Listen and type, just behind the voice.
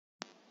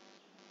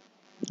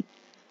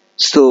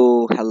So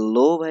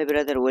hello ভাই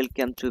brother,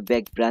 welcome to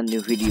back brand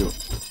new video.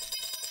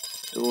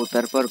 তো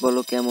তারপর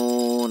বলো,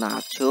 কেমন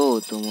আছো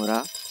তোমরা?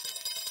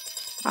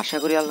 আশা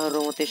করি আল্লাহর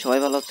রহমতে সবাই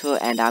ভালো আছো,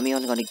 অ্যান্ড আমি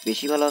অনেক অনেক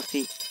বেশি ভালো আছি।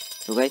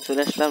 তো গাইজ,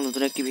 চলে আসলাম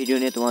নতুন একটি ভিডিও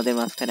নিয়ে তোমাদের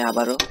মাঝখানে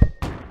আবারও।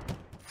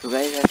 তো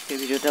গাইজ, আজকের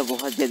ভিডিওটা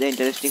বহুত জ্যাদা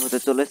ইন্টারেস্টিং হতে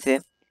চলেছে।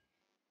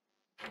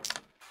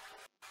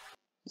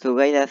 তো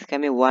গাইজ, আজকে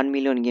আমি 1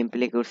 মিলিয়ন গেম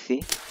প্লে করছি।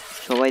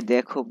 সবাই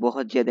দেখো,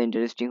 বহুত জ্যাদা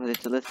ইন্টারেস্টিং হতে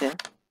চলেছে।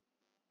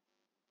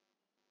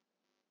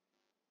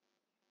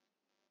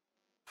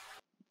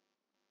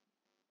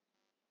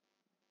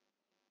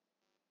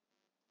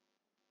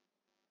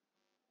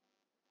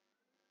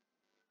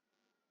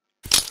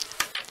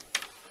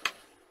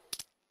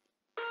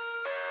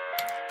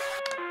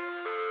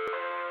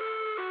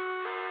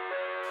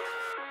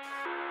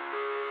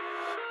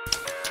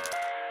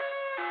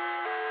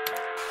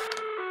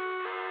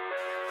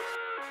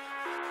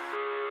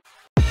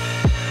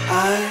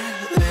 I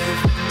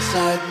live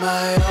inside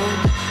my own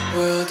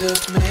world of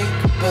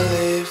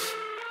make-believe.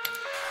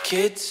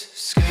 Kids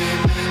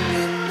screaming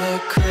in the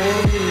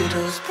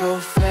cradles,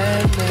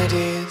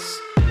 profanities.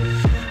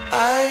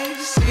 I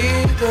see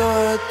the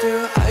world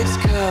through ice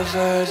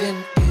covered in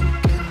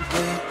ink and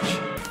bleach.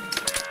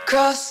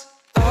 Cross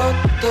out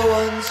the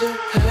ones who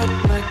heard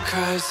my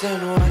cries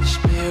and watched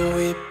me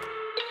weep.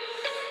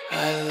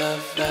 I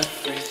love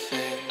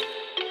everything.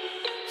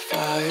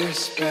 Fire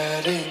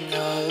spreading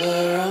all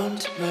around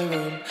my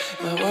room.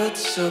 My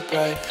world's so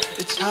bright,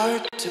 it's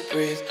hard to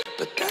breathe,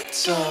 but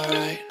that's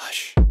alright.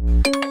 Hush.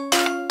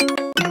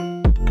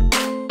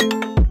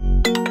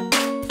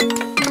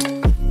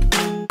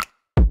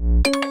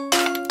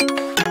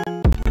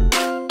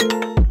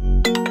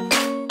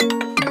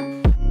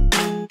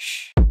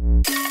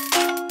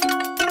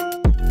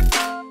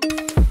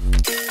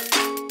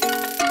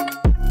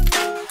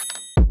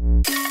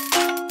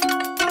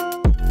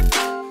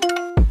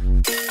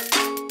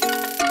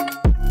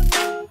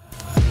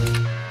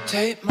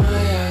 Take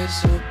my eyes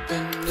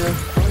open to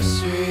force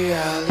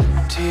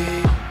reality.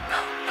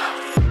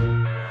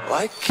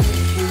 Why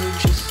can't you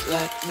just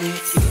let me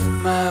eat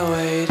my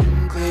weight in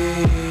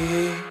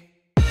glee?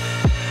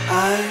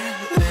 I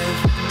live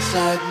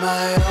inside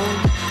my own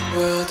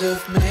world of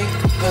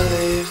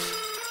make-believe.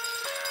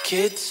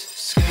 Kids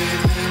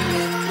screaming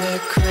in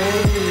their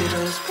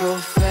cradles,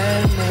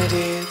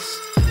 profanities.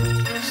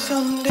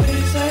 Some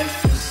days I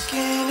feel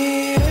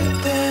skinnier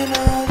than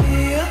all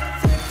the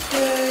other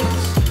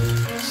days.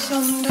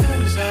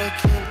 Sometimes I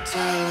can't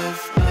tell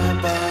if my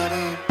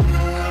body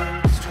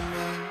belongs to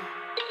me.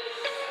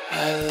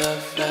 I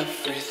love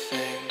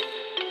everything.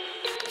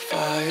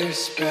 Fire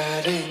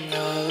spreading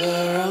all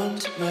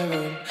around my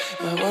room.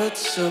 My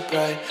world's so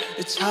bright,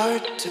 it's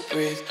hard to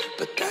breathe,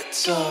 but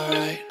that's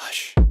alright.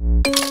 Hush.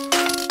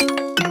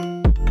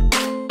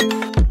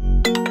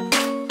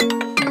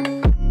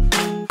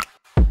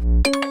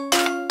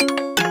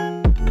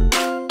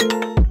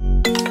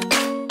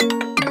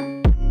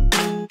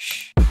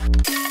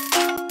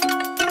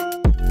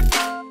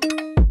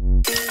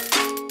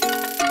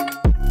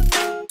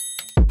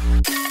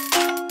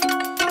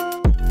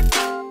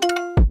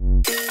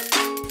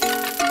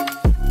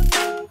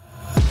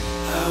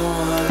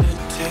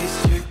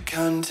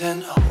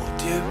 Content, hold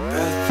your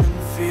breath and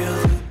feel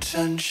the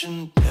tension.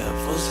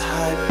 Devils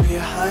hide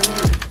behind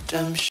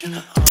redemption.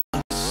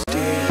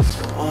 Honesty is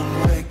a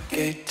one-way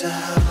gate to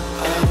hell.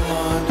 I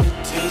wanna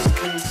taste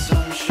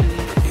consumption.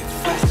 Breathe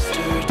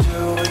faster to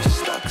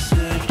waste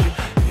oxygen.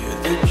 Hear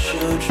the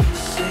children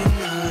sing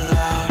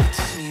aloud.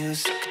 It's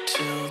music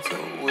till the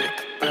wick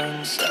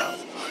burns out.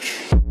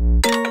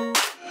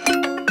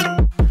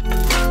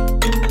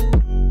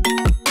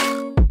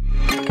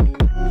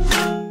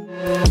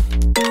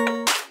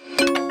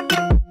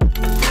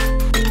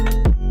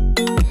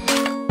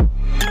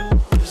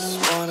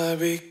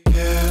 Be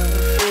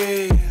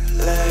carefree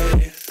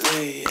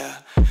lately, yeah.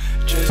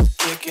 Just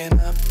picking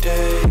up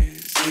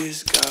daisies.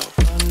 Got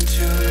one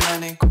too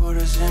many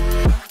quarters in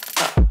my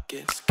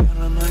pockets.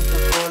 Counting like the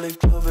 4-leaf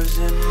clovers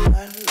in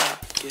my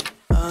locket.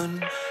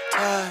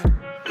 Untied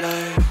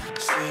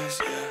laces,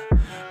 yeah.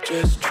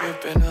 Just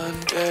tripping on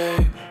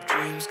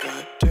daydreams.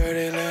 Got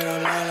dirty little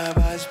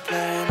lullabies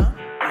playing on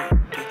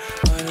repeat.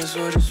 Might as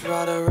well just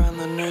ride around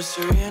the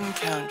nursery and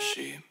count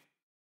sheep.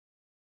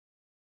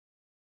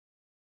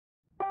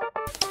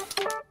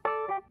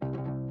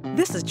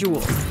 This is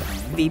Jules,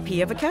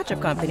 VP of a ketchup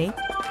company,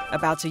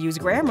 about to use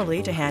Grammarly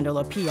to handle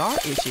a PR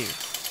issue.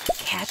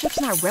 Ketchup's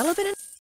not relevant